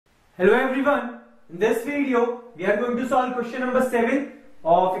Hello everyone, in this video we are going to solve question number 7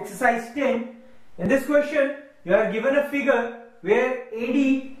 of exercise 10. In this question you are given a figure where AD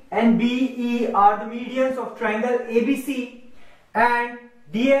and BE are the medians of triangle ABC and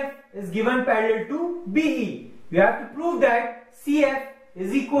DF is given parallel to BE. You have to prove that CF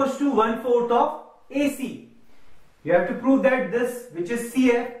is equals to 1/4 of AC. You have to prove that this, which is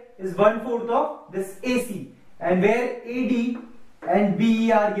CF, is 1/4 of this AC, and where AD and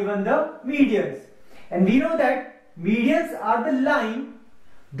BE are given the medians. And we know that medians are the line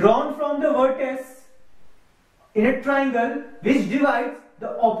drawn from the vertex in a triangle which divides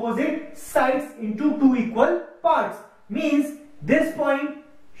the opposite sides into two equal parts. Means this point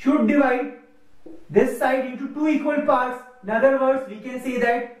should divide this side into two equal parts. In other words, we can say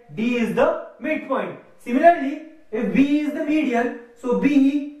that D is the midpoint. Similarly, if B is the median, so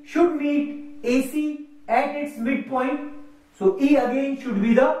BE should meet AC at its midpoint. So E again should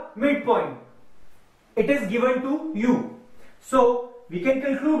be the midpoint. It is given to you. So we can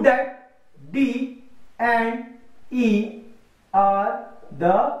conclude that D and E are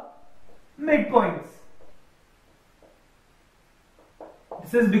the midpoints.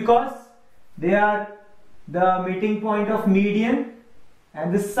 This is because they are the meeting point of median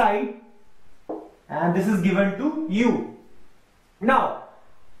and this side, and this is given to you. Now,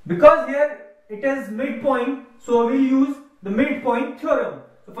 because here it is midpoint, so we will use the midpoint theorem.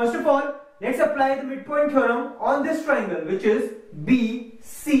 So first of all, let's apply the midpoint theorem on this triangle, which is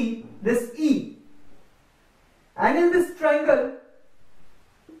BC, this E. And in this triangle,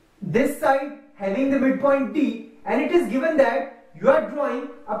 this side having the midpoint D, and it is given that you are drawing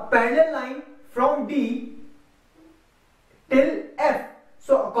a parallel line from D till F.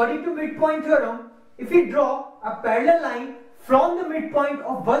 So according to midpoint theorem, if we draw a parallel line from the midpoint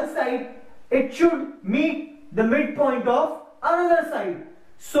of one side, it should meet the midpoint of another side.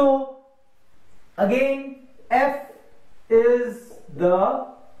 So again, F is the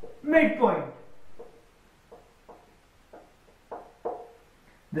midpoint.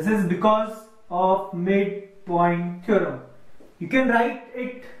 This is because of midpoint theorem. You can write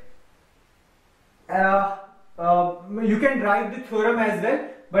it, you can write the theorem as well,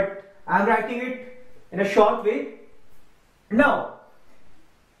 but I am writing it in a short way. Now,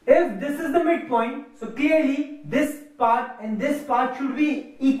 if this is the midpoint, so clearly this part and this part should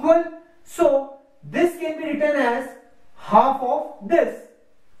be equal. So this can be written as half of this.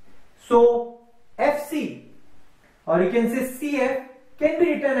 So FC, or you can say CF, can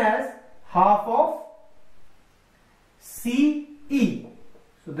be written as half of CE.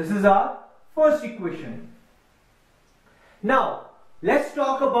 So this is our first equation. Now let's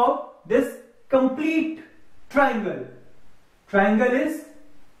talk about this complete triangle. Triangle is,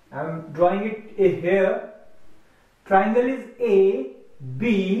 I am drawing it here. Triangle is A,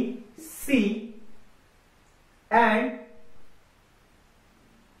 B, C, and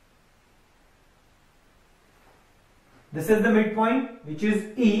this is the midpoint, which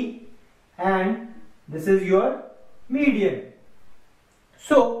is E, and this is your median.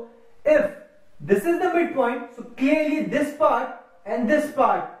 So if this is the midpoint, so clearly this part and this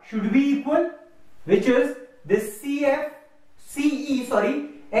part should be equal, which is this CE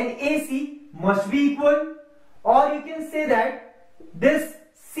and AC must be equal, or you can say that this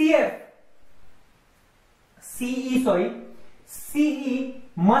CE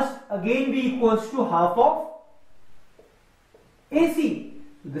must again be equals to half of AC.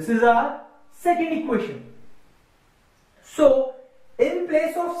 So this is our second equation. So in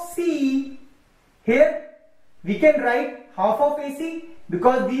place of CE, here we can write half of AC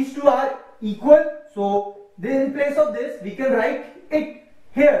because these two are equal. So then in place of this we can write it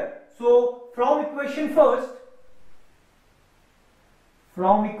here. So from equation first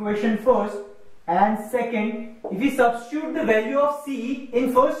and second, if we substitute the value of CE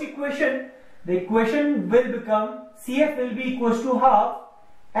in first equation, the equation will become CF will be equals to half,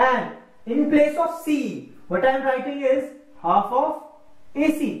 and in place of CE what I am writing is half of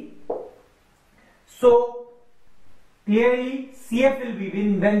AC. So clearly CF will be,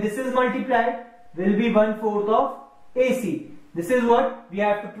 when this is multiplied, will be 1/4 of AC. This is what we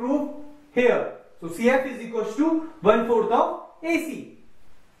have to prove here. So CF is equals to 1/4 of AC.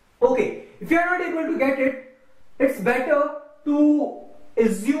 Okay, if you are not able to get it, it's better to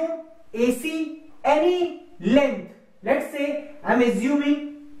assume AC any length. Let's say I am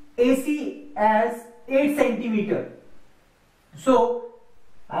assuming AC as 8 centimeter. So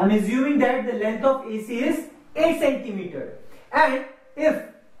I am assuming that the length of AC is 8 centimeter, and if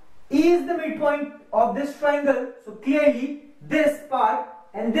E is the midpoint of this triangle, so clearly this part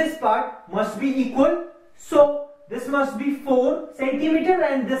and this part must be equal. So this must be 4 centimeter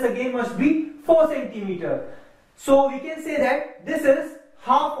and this again must be 4 centimeter. So we can say that this is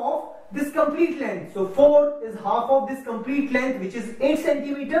half of this complete length. So 4 is half of this complete length, which is 8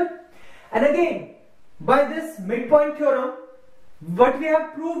 centimeter. And again, by this midpoint theorem, what we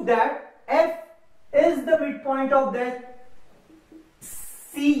have proved that F is the midpoint of that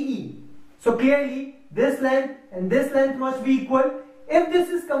CE. So clearly this length and this length must be equal. If this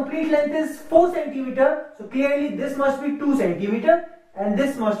is complete length is 4 centimeter, so clearly this must be 2 centimeter and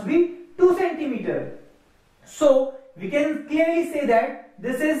this must be 2 centimeter. So we can clearly say that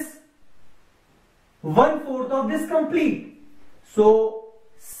this is 1/4 of this complete. So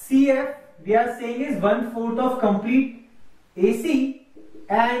CF we are saying is 1/4 of complete AC,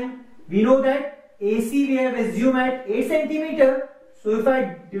 and we know that AC we have assumed at 8 centimeter. So if I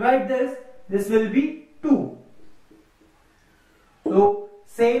divide this will be 2. So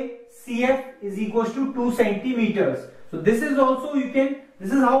same CF is equals to 2 centimeters. So this is also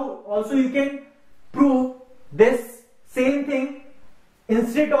this is how also you can prove this same thing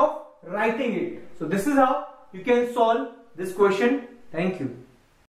instead of writing it. So this is how you can solve this question. Thank you.